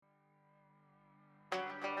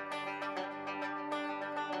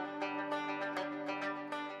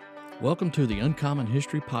Welcome to the Uncommon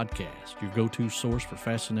History Podcast, your go-to source for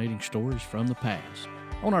fascinating stories from the past.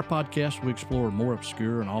 On our podcast, we explore more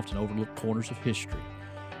obscure and often overlooked corners of history.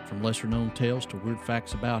 From lesser-known tales to weird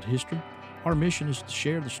facts about history, our mission is to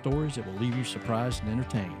share the stories that will leave you surprised and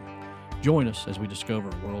entertained. Join us as we discover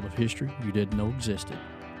a world of history you didn't know existed.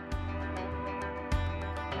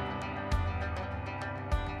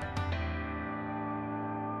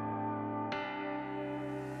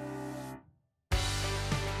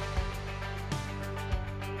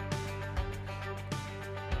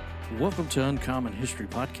 Welcome to Uncommon History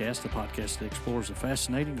Podcast, the podcast that explores the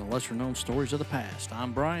fascinating and lesser-known stories of the past.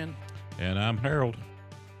 I'm Brian. And I'm Harold.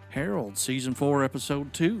 Harold, Season 4,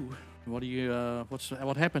 Episode 2. What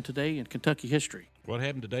happened today in Kentucky history? What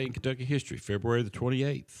happened today in Kentucky history? February the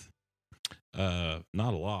 28th.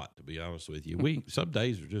 Not a lot, to be honest with you. Some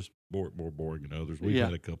days are just more boring than others. We've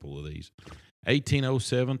had a couple of these.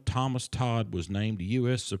 1807, Thomas Todd was named to the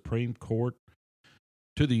U.S. Supreme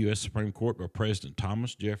Court by President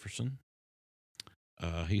Thomas Jefferson.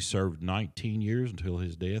 He served 19 years until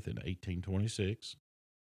his death in 1826.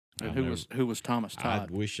 And who was Thomas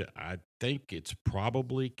Todd? I think it's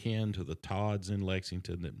probably kin to the Todds in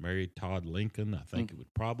Lexington that married Todd Lincoln. I think it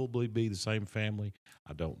would probably be the same family.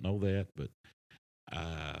 I don't know that, but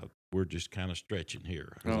we're just kind of stretching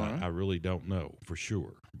here. I really don't know for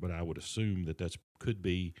sure, but I would assume that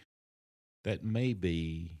may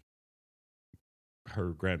be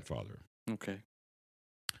her grandfather. Okay.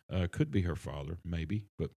 Could be her father, maybe,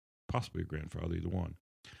 but possibly her grandfather, either one.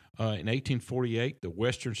 In 1848, the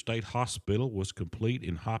Western State Hospital was complete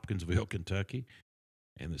in Hopkinsville, Kentucky,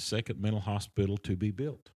 and the second mental hospital to be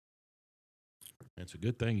built. It's a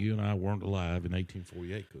good thing you and I weren't alive in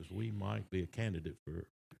 1848 because we might be a candidate for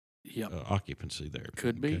occupancy there.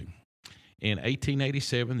 Could be. In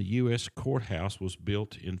 1887, the U.S. courthouse was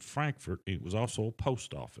built in Frankfort. It was also a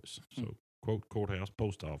post office. So, quote, courthouse,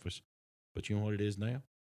 post office. But you know what it is now?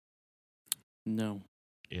 No.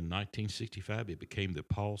 In 1965, it became the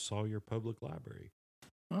Paul Sawyer Public Library.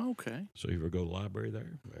 Okay. So if you ever go to the library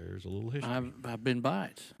there's a little history. I've been by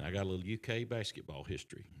it. I got a little UK basketball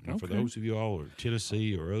history. Okay. For those of you all in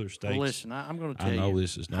Tennessee or other states. Well, listen, I'm going to tell you. I know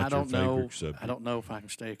this is not your favorite subject. I don't know if I can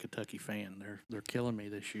stay a Kentucky fan. They're killing me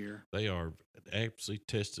this year. They are absolutely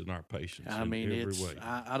testing our patience in every way.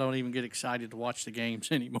 I don't even get excited to watch the games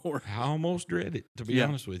anymore. I almost dread it, to be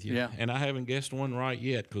honest with you. Yeah. And I haven't guessed one right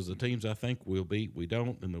yet because the teams I think we'll beat, we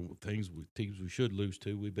don't, and the teams we should lose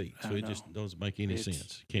to, we beat. So it just doesn't make any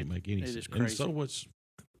sense. Can't make any sense. Crazy. And so what's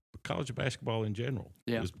college basketball in general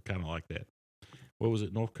is kind of like that. What was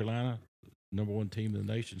it, North Carolina, number one team in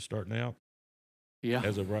the nation starting out? Yeah.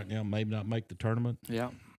 As of right now, maybe not make the tournament?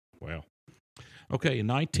 Yeah. Wow. Okay, in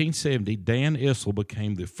 1970, Dan Issel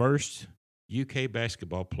became the first UK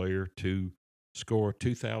basketball player to score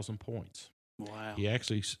 2,000 points. Wow. He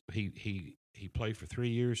actually he played for 3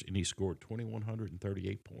 years, and he scored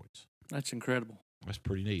 2,138 points. That's incredible. That's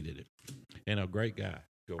pretty neat, isn't it? And a great guy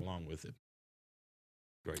go along with it.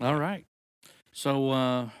 Great guy. All right.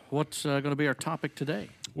 So what's going to be our topic today?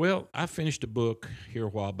 Well, I finished a book here a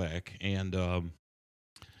while back, and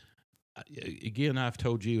again, I've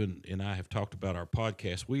told you and I have talked about our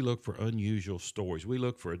podcast, we look for unusual stories. We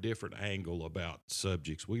look for a different angle about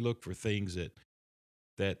subjects. We look for things that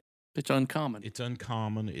it's uncommon. It's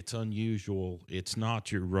uncommon. It's unusual. It's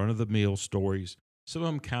not your run-of-the-mill stories. Some of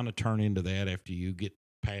them kind of turn into that after you get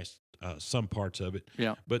past some parts of it.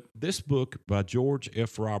 Yeah. But this book by George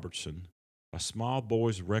F. Robertson, A Small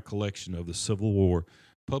Boy's Recollection of the Civil War,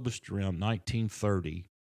 published around 1930,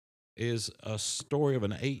 is a story of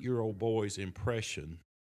an 8-year-old boy's impression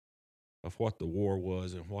of what the war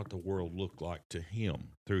was and what the world looked like to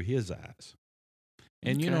him through his eyes.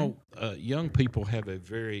 And, young people have a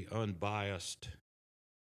very unbiased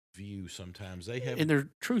view sometimes. And they're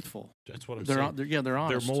truthful. That's what I'm saying. They're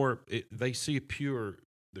honest. They're more, they see pure,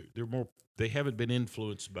 they're more, they haven't been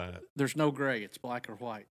influenced by it. There's no gray. It's black or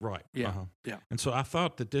white. Right. Yeah. Uh-huh. Yeah. And so I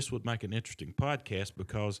thought that this would make an interesting podcast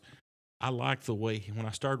because I like the way, when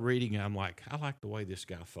I started reading, I'm like, I like the way this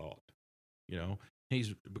guy thought.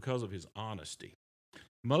 Because of his honesty.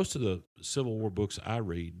 Most of the Civil War books I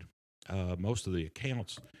read, most of the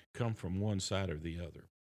accounts come from one side or the other.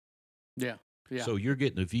 Yeah. Yeah. So you're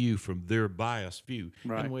getting a view from their biased view.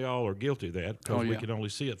 Right. And we all are guilty of that because we can only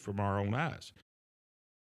see it from our own eyes.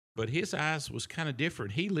 But his eyes was kind of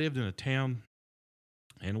different. He lived in a town,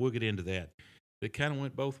 and we'll get into that kind of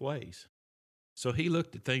went both ways. So he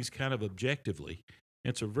looked at things kind of objectively.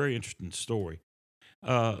 It's a very interesting story.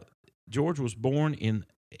 George was born in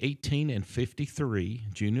 1853,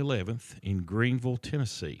 June 11th, in Greenville,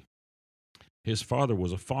 Tennessee. His father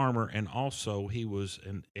was a farmer, and also he was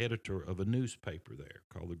an editor of a newspaper there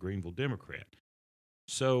called the Greenville Democrat.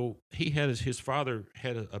 So his father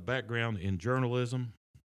had a background in journalism,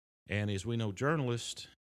 and as we know, journalists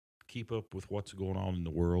keep up with what's going on in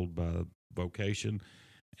the world by vocation,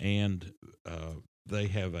 and they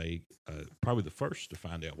have probably the first to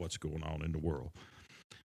find out what's going on in the world.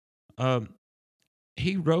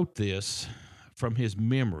 He wrote this from his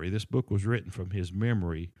memory. This book was written from his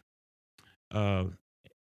memory. And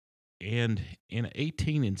in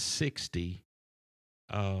 1860,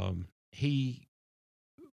 the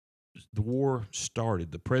war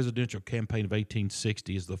started. The presidential campaign of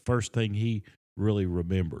 1860 is the first thing he really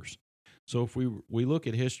remembers. So if we look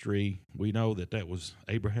at history, we know that was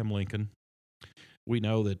Abraham Lincoln. We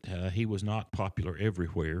know that he was not popular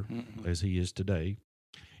everywhere as he is today.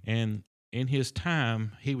 And in his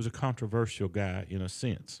time, he was a controversial guy in a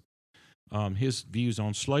sense. His views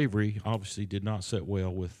on slavery obviously did not sit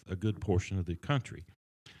well with a good portion of the country.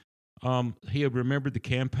 He had remembered the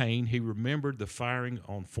campaign. He remembered the firing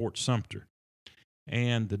on Fort Sumter.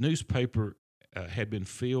 And the newspaper had been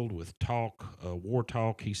filled with war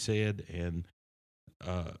talk, he said, and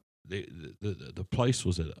the place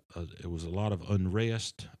was it was a lot of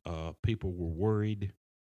unrest. People were worried.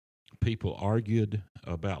 People argued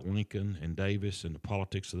about Lincoln and Davis and the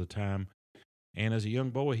politics of the time. And as a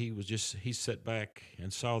young boy, he sat back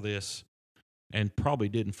and saw this and probably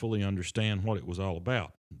didn't fully understand what it was all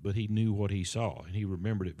about, but he knew what he saw and he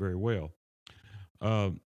remembered it very well.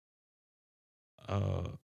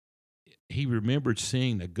 He remembered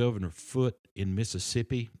seeing the Governor Foote in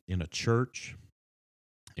Mississippi in a church,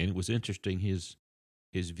 and it was interesting his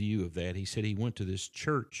view of that. He said he went to this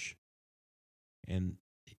church, and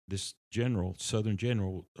this Southern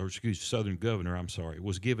governor,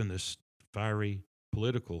 was given this fiery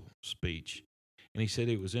political speech. And he said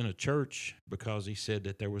it was in a church because he said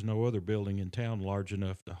that there was no other building in town large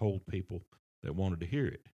enough to hold people that wanted to hear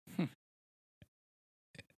it.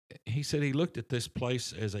 He said he looked at this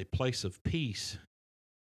place as a place of peace,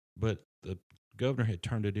 but the governor had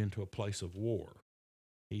turned it into a place of war.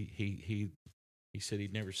 He said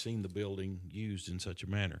he'd never seen the building used in such a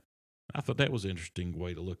manner. I thought that was an interesting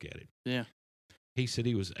way to look at it. Yeah. He said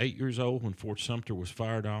he was 8 years old when Fort Sumter was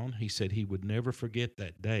fired on. He said he would never forget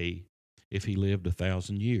that day if he lived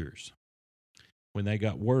 1,000 years, when they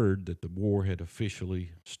got word that the war had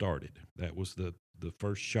officially started. That was the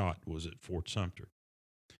first shot was at Fort Sumter.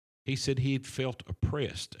 He said he had felt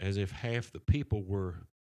oppressed, as if half the people were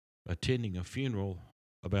attending a funeral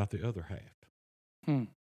about the other half.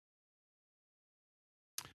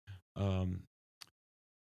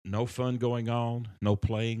 No fun going on, no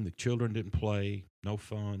playing. The children didn't play, no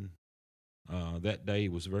fun. That day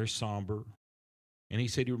was very somber. And he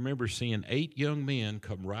said he remembers seeing 8 young men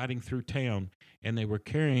come riding through town, and they were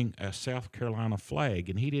carrying a South Carolina flag,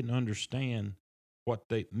 and he didn't understand what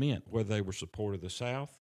they meant, whether they were supportive of the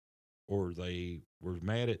South or they were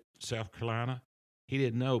mad at South Carolina. He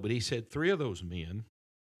didn't know, but he said 3 of those men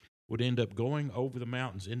would end up going over the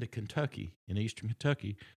mountains into Kentucky, in eastern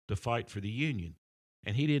Kentucky, to fight for the Union.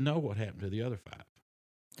 And he didn't know what happened to the other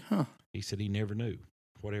 5. He said he never knew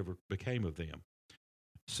whatever became of them.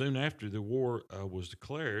 Soon after the war was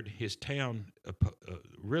declared, his town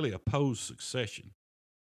really opposed secession.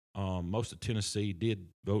 Most of Tennessee did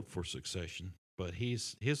vote for secession, but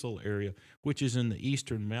his little area, which is in the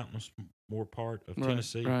eastern mountainous more part of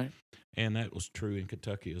Tennessee, right. And that was true in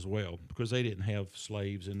Kentucky as well, because they didn't have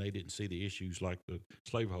slaves and they didn't see the issues like the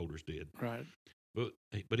slaveholders did. Right.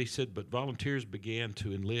 But he said, but volunteers began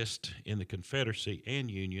to enlist in the Confederacy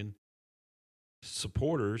and Union.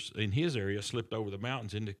 Supporters in his area slipped over the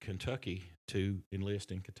mountains into Kentucky to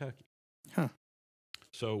enlist in Kentucky.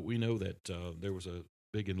 So we know that there was a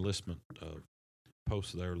big enlistment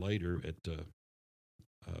post there later at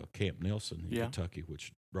Camp Nelson in Kentucky,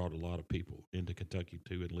 which brought a lot of people into Kentucky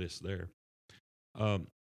to enlist there.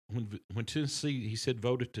 When Tennessee, he said,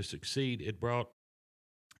 voted to succeed, it brought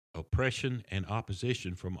oppression and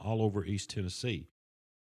opposition from all over East Tennessee.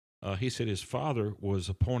 He said his father was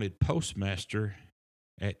appointed postmaster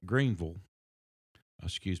at Greenville,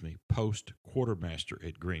 post quartermaster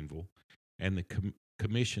at Greenville, and the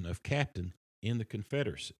commission of captain in the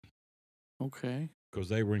Confederacy. Okay. Because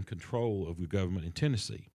they were in control of the government in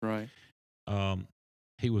Tennessee. Right.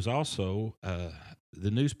 He was also,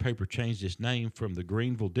 the newspaper changed its name from the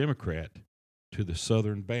Greenville Democrat to the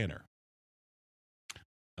Southern Banner.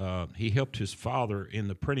 He helped his father in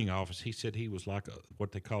the printing office. He said he was like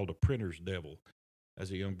what they called a printer's devil. As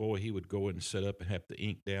a young boy, he would go in and set up and have to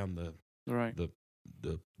ink down the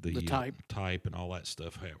type and all that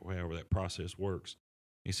stuff, however that process works.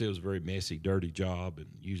 He said it was a very messy, dirty job and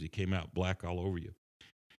usually came out black all over you.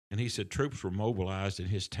 And he said troops were mobilized in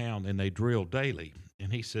his town and they drilled daily.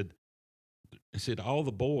 And he said all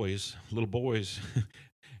the boys, little boys,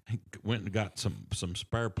 went and got some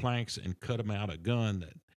spare planks and cut them out a gun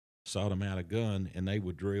that sawed them out a gun, and they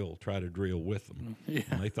would try to drill with them. Yeah.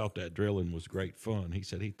 And they thought that drilling was great fun. He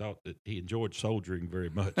said he thought that he enjoyed soldiering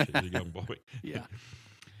very much as a young boy. Yeah.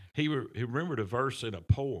 He remembered a verse in a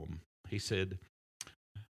poem. He said,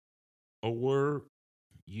 "Oh, were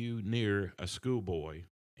you near a schoolboy,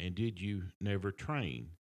 and did you never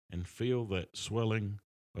train and feel that swelling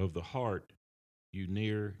of the heart you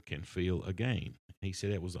near can feel again?" He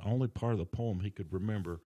said that was the only part of the poem he could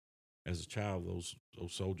remember as a child. Those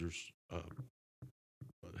soldiers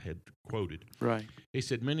had quoted. Right. He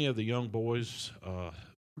said many of the young boys,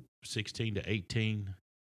 16 to 18,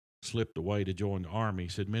 slipped away to join the army. He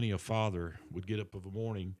said many a father would get up of a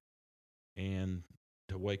morning and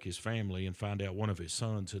to wake his family and find out one of his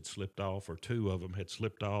sons had slipped off, or two of them had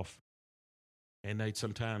slipped off. And he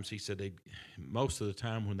said most of the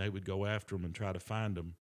time when they would go after them and try to find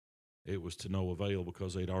them, it was to no avail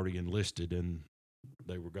because they'd already enlisted and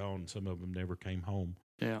they were gone. Some of them never came home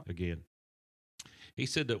again. He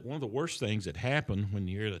said that one of the worst things that happen when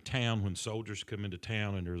you're in a town, when soldiers come into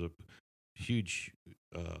town and there's a huge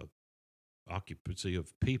occupancy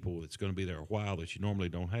of people that's going to be there a while that you normally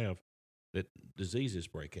don't have, that diseases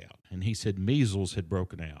break out. And he said measles had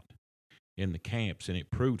broken out in the camps, and it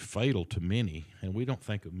proved fatal to many. And we don't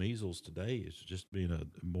think of measles today as just being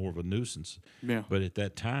more of a nuisance. Yeah. But at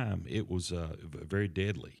that time, it was very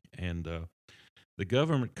deadly. And the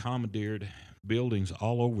government commandeered buildings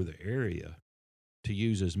all over the area to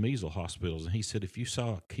use as measles hospitals. And he said if you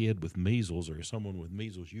saw a kid with measles or someone with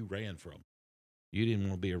measles, you ran from them. You didn't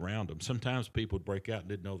want to be around them. Sometimes people would break out and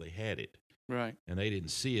didn't know they had it. Right. And they didn't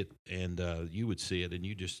see it, and you would see it, and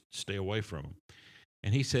you just stay away from them.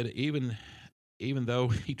 And he said even though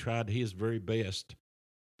he tried his very best,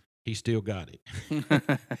 he still got it.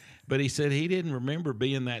 But he said he didn't remember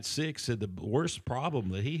being that sick. Said the worst problem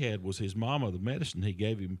that he had was his mama, the medicine he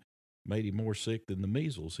gave him made him more sick than the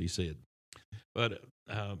measles, he said. But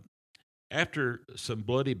after some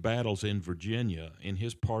bloody battles in Virginia, in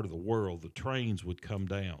his part of the world, the trains would come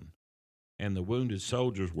down, and the wounded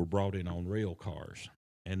soldiers were brought in on rail cars.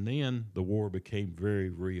 And then the war became very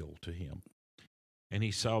real to him. And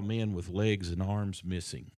he saw men with legs and arms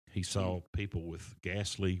missing. He saw people with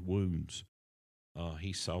ghastly wounds.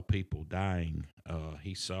 He saw people dying.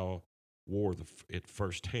 He saw war at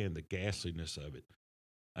firsthand, the ghastliness of it.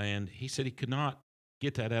 And he said he could not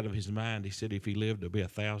get that out of his mind. He said if he lived to be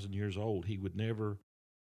 1,000 years old, he would never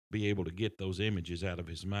be able to get those images out of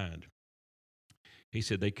his mind. He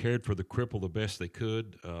said they cared for the cripple the best they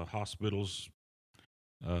could. Hospitals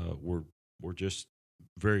were just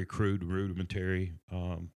very crude, rudimentary.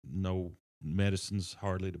 No medicines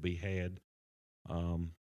hardly to be had.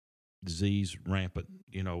 Disease rampant.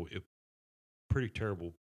 Pretty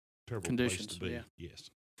terrible Conditions, place to be. yeah. Yes.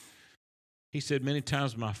 He said many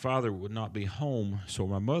times my father would not be home, so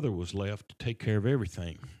my mother was left to take care of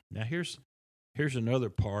everything. Now here's another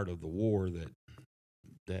part of the war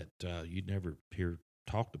that you'd never hear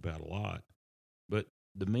talked about a lot. But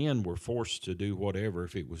the men were forced to do whatever,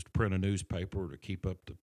 if it was to print a newspaper or to keep up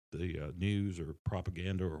the news or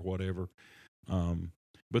propaganda or whatever.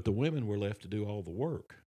 But the women were left to do all the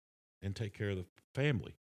work and take care of the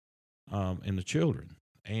family and the children.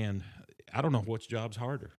 And I don't know which job's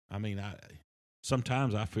harder. I mean,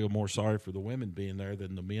 sometimes I feel more sorry for the women being there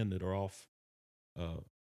than the men that are off,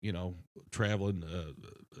 traveling,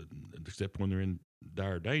 except when they're in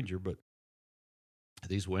dire danger. But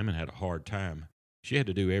these women had a hard time. She had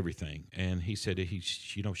to do everything. And he said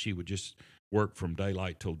she would just work from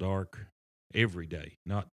daylight till dark every day.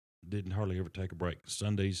 Didn't hardly ever take a break.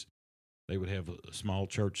 Sundays, they would have a small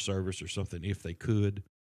church service or something if they could.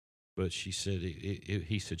 But she said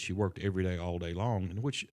he said she worked every day, all day long, and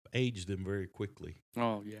which aged them very quickly.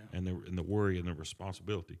 Oh, yeah. And the worry and the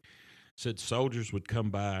responsibility. Said soldiers would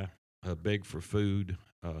come by, beg for food.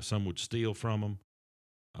 Some would steal from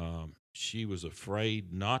them. She was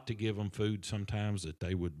afraid not to give them food sometimes, that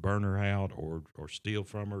they would burn her out or steal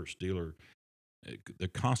from her, or steal her. They're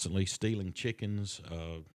constantly stealing chickens.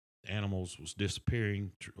 Animals was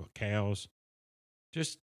disappearing, cows.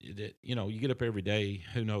 Just, you get up every day,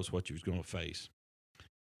 who knows what you was going to face.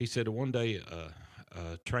 He said one day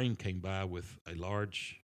a train came by with a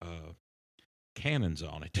large cannons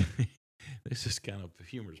on it. This is kind of a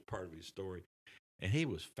humorous part of his story. And he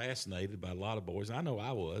was fascinated by a lot of boys. I know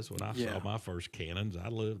I was when I saw my first cannons. I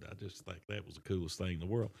just think that was the coolest thing in the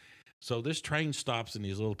world. So this train stops in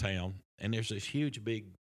his little town, and there's this huge big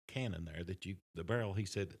cannon there that the barrel, he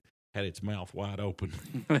said, had its mouth wide open.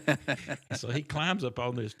 So he climbs up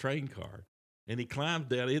on this train car, and he climbs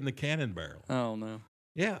down in the cannon barrel. Oh, no.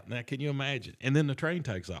 Yeah, now can you imagine? And then the train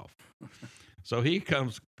takes off. So he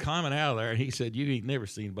comes climbing out of there, and he said, you ain't never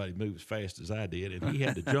seen anybody move as fast as I did. And he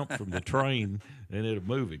had to jump from the train and it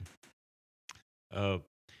moving.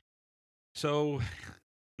 So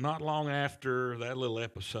not long after that little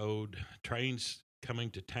episode, trains coming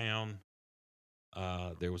to town,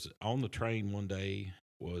 there was on the train one day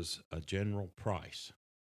was a General Price.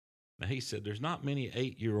 Now he said there's not many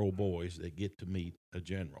 8-year-old boys that get to meet a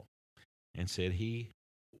general, and said he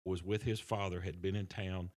was with his father, had been in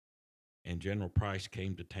town, and General Price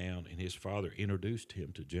came to town, and his father introduced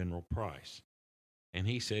him to General Price. And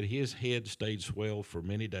he said his head stayed swelled for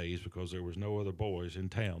many days because there was no other boys in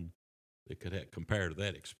town that could compare to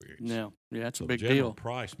that experience. Yeah, that's a So big General deal.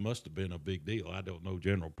 Price must have been a big deal. I don't know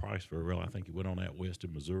General Price very well. I think he went on out west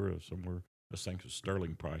in Missouri or somewhere. I think it was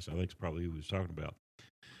Sterling Price. I think it's probably who he was talking about.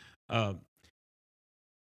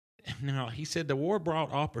 Now, he said the war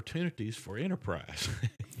brought opportunities for enterprise.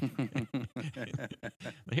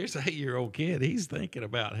 Here's an 8-year-old kid. He's thinking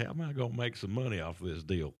about, how am I going to make some money off of this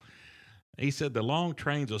deal? He said the long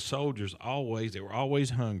trains of soldiers they were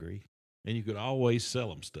always hungry, and you could always sell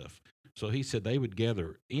them stuff. So he said they would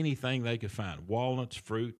gather anything they could find, walnuts,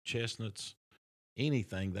 fruit, chestnuts,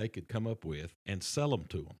 anything they could come up with, and sell them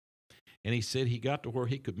to them. And he said he got to where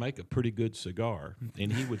he could make a pretty good cigar,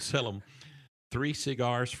 and he would sell them 3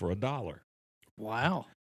 cigars for $1. Wow.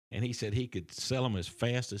 And he said he could sell them as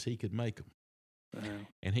fast as he could make them. Wow.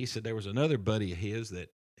 And he said there was another buddy of his that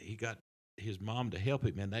he got his mom to help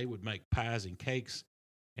him, and they would make pies and cakes,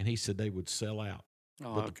 and he said they would sell out.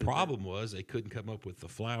 Oh, But the problem was they couldn't come up with the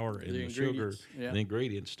flour and the sugar and the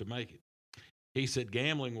ingredients to make it. He said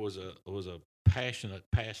gambling was a passionate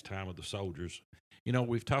pastime of the soldiers. You know,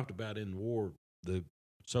 we've talked about in war, the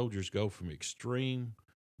soldiers go from extreme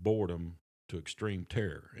boredom to extreme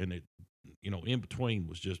terror, and it, in between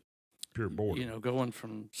was just pure boredom. Going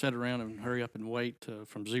from sit around and hurry up and wait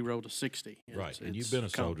from 0 to 60. Right, and you've been a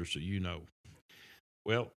soldier, so you know.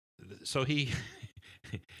 Well, so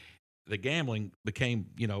the gambling became,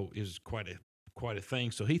 is quite a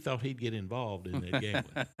thing. So he thought he'd get involved in that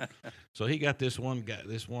gambling. So he got this one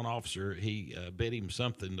officer. He bet him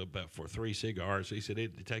something for 3 cigars. He said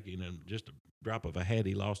it'd take him just a drop of a hat.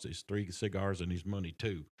 He lost his 3 cigars and his money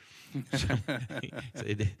too. So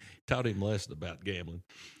it taught him lesson about gambling.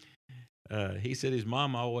 He said his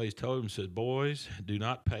mom always told him, said, boys, do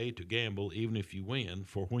not pay to gamble even if you win,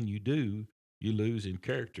 for when you do, you lose in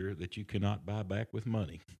character that you cannot buy back with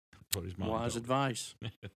money. That's what his mom Wise told advice.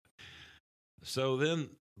 So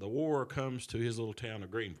then the war comes to his little town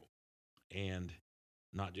of Greenville, and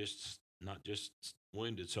not just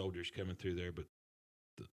wounded soldiers coming through there, but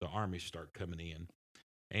the armies start coming in.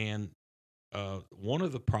 And one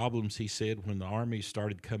of the problems, he said, when the armies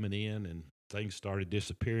started coming in and things started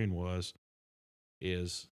disappearing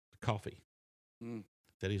is coffee.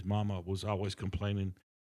 That his mama was always complaining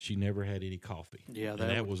she never had any coffee. Yeah,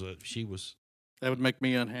 that would make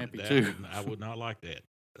me unhappy too. I would not like that.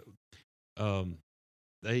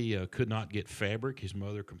 They could not get fabric. His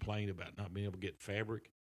mother complained about not being able to get fabric.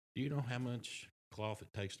 Do you know how much cloth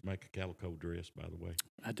it takes to make a calico dress, by the way?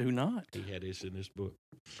 I do not. He had this in this book.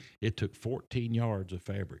 It took 14 yards of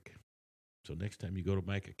fabric. So next time you go to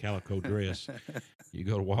make a calico dress, you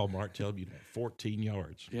go to Walmart, tell them you have 14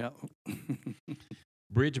 yards. Yeah.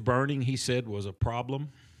 Bridge burning, he said, was a problem.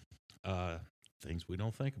 Things we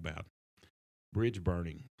don't think about. Bridge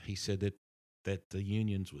burning. He said that the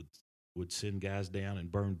unions would send guys down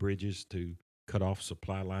and burn bridges to cut off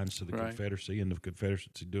supply lines to the Confederacy, and the Confederacy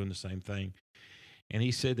doing the same thing. And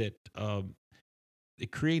he said that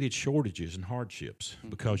it created shortages and hardships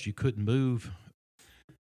because you couldn't move.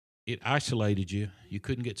 It isolated you. You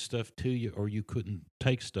couldn't get stuff to you, or you couldn't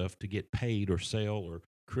take stuff to get paid or sell or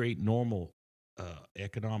create normal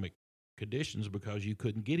economic conditions because you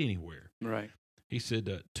couldn't get anywhere. Right. He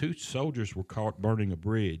said 2 soldiers were caught burning a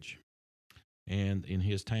bridge and in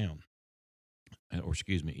his town,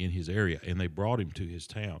 in his area, and they brought him to his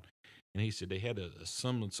town. And he said they had a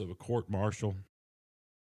semblance of a court-martial,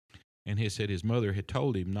 and he said his mother had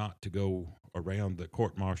told him not to go around the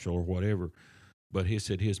court-martial or whatever, but he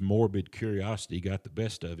said his morbid curiosity got the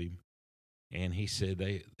best of him, and he said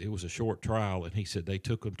it was a short trial, and he said they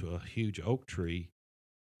took him to a huge oak tree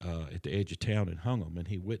at the edge of town and hung him, and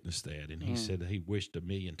he witnessed that, and he said that he wished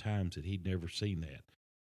 1,000,000 times that he'd never seen that.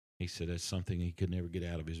 He said that's something he could never get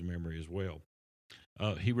out of his memory as well.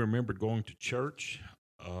 He remembered going to church,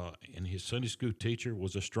 and his Sunday school teacher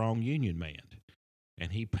was a strong Union man.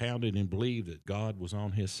 and he pounded and believed that God was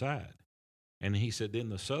on his side. And he said then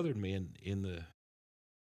the Southern men in the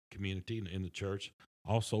community, in the church,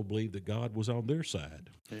 also believed that God was on their side.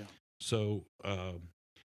 Yeah. So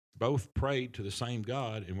both prayed to the same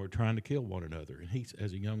God and were trying to kill one another. And he,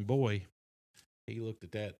 as a young boy, he looked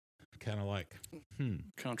at that kind of like,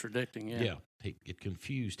 Contradicting, Yeah, it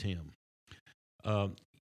confused him.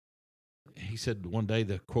 He said one day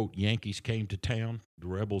the, quote, Yankees came to town. The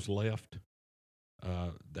rebels left.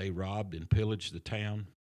 They robbed and pillaged the town,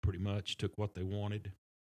 pretty much, took what they wanted.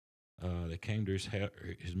 They came to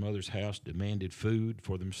his mother's house, demanded food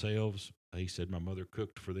for themselves. He said, my mother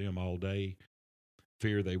cooked for them all day.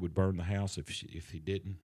 Fear they would burn the house if he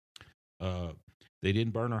didn't. They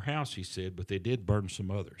didn't burn our house, he said, but they did burn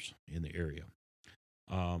some others in the area.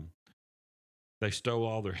 They stole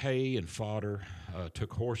all their hay and fodder,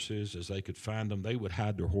 took horses as they could find them. They would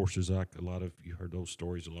hide their horses, like a lot of, you heard those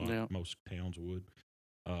stories a lot, Yeah. Most towns would.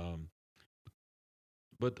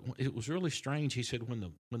 But it was really strange. He said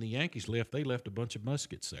when the Yankees left, they left a bunch of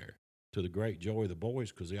muskets there, to the great joy of the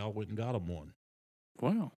boys, because they all went and got them one.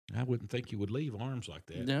 Wow. I wouldn't think you would leave arms like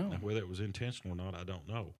that. No. Now, whether it was intentional or not, I don't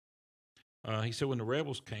know. He said when the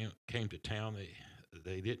rebels came to town,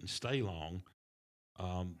 they didn't stay long.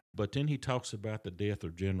 But then he talks about the death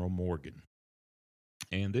of General Morgan.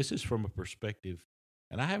 And this is from a perspective,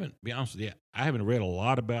 and I haven't read a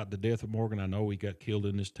lot about the death of Morgan. I know he got killed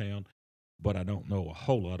in this town, but I don't know a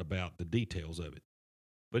whole lot about the details of it.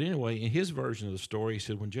 But anyway, in his version of the story, he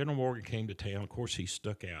said when General Morgan came to town, of course, he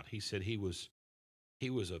stuck out. He said he was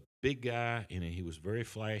a big guy, and he was very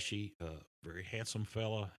flashy, very handsome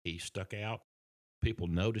fella. He stuck out. People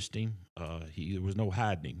noticed him. There was no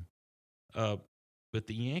hiding him. But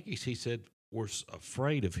the Yankees, he said, were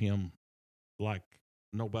afraid of him like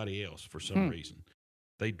nobody else for some reason.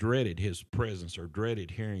 They dreaded his presence or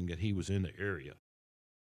dreaded hearing that he was in the area.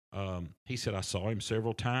 He said, I saw him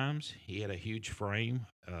several times. He had a huge frame.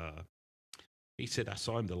 He said, I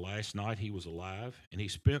saw him the last night he was alive, and he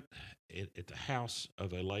spent at the house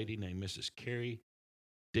of a lady named Mrs. Carrie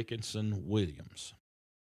Dickinson Williams.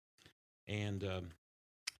 And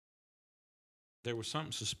there was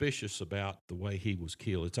something suspicious about the way he was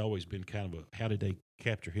killed. It's always been kind of how did they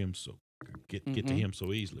capture him get to him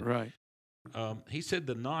so easily? Right. He said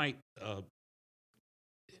the night,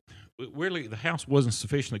 really, the house wasn't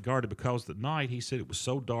sufficiently guarded because the night, he said it was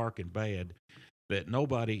so dark and bad that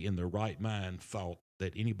nobody in their right mind thought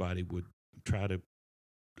that anybody would try to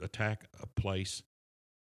attack a place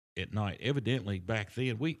at night. Evidently, back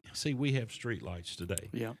then, we have street lights today.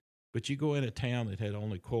 Yeah. But you go in a town that had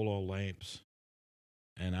only coal oil lamps,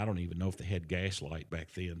 and I don't even know if they had gas light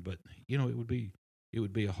back then, but it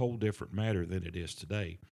would be a whole different matter than it is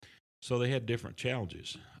today. So they had different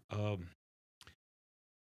challenges.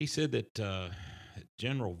 He said that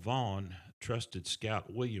General Vaughn trusted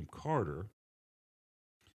Scout William Carter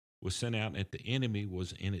was sent out and that the enemy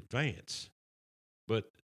was in advance.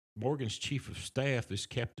 But Morgan's chief of staff, this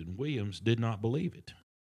Captain Williams, did not believe it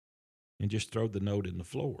and just threw the note in the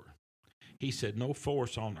floor. He said no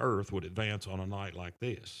force on earth would advance on a night like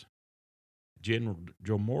this. General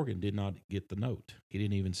Joe Morgan did not get the note. He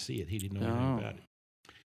didn't even see it. He didn't know anything about it.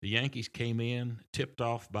 The Yankees came in, tipped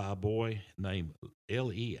off by a boy named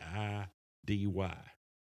Leidy,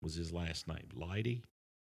 was his last name, Leidy.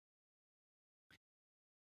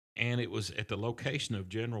 And it was at the location of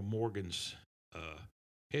General Morgan's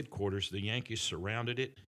headquarters. The Yankees surrounded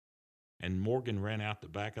it, and Morgan ran out the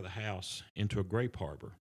back of the house into a grape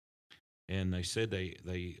harbor. And they said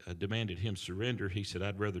they demanded him surrender. He said,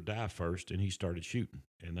 I'd rather die first, and he started shooting.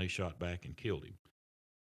 And they shot back and killed him.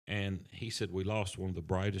 And he said, we lost one of the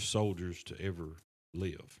brightest soldiers to ever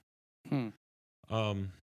live.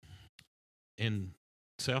 In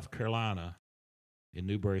South Carolina, in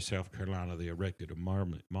Newberry, South Carolina, they erected a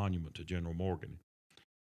monument to General Morgan.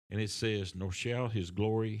 And it says, nor shall his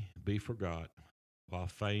glory be forgot, while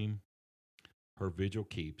fame her vigil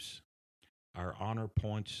keeps. Our honor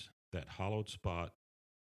points that hallowed spot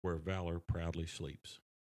where valor proudly sleeps.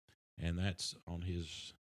 And that's on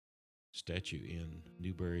his statue in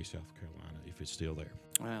Newberry, South Carolina, if it's still there.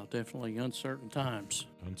 Wow, definitely uncertain times.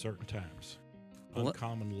 Uncertain times. Well,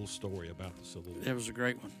 Uncommon little story about the Civil War. It was a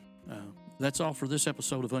great one. That's all for this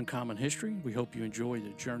episode of Uncommon History. We hope you enjoyed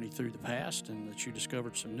the journey through the past and that you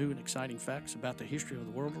discovered some new and exciting facts about the history of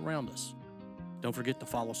the world around us. Don't forget to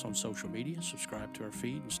follow us on social media, subscribe to our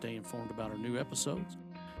feed, and stay informed about our new episodes.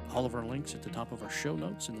 All of our links at the top of our show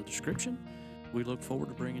notes in the description. We look forward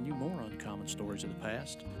to bringing you more uncommon stories of the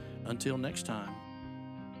past. Until next time,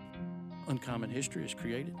 Uncommon History is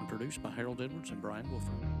created and produced by Harold Edwards and Brian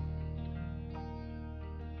Wolford.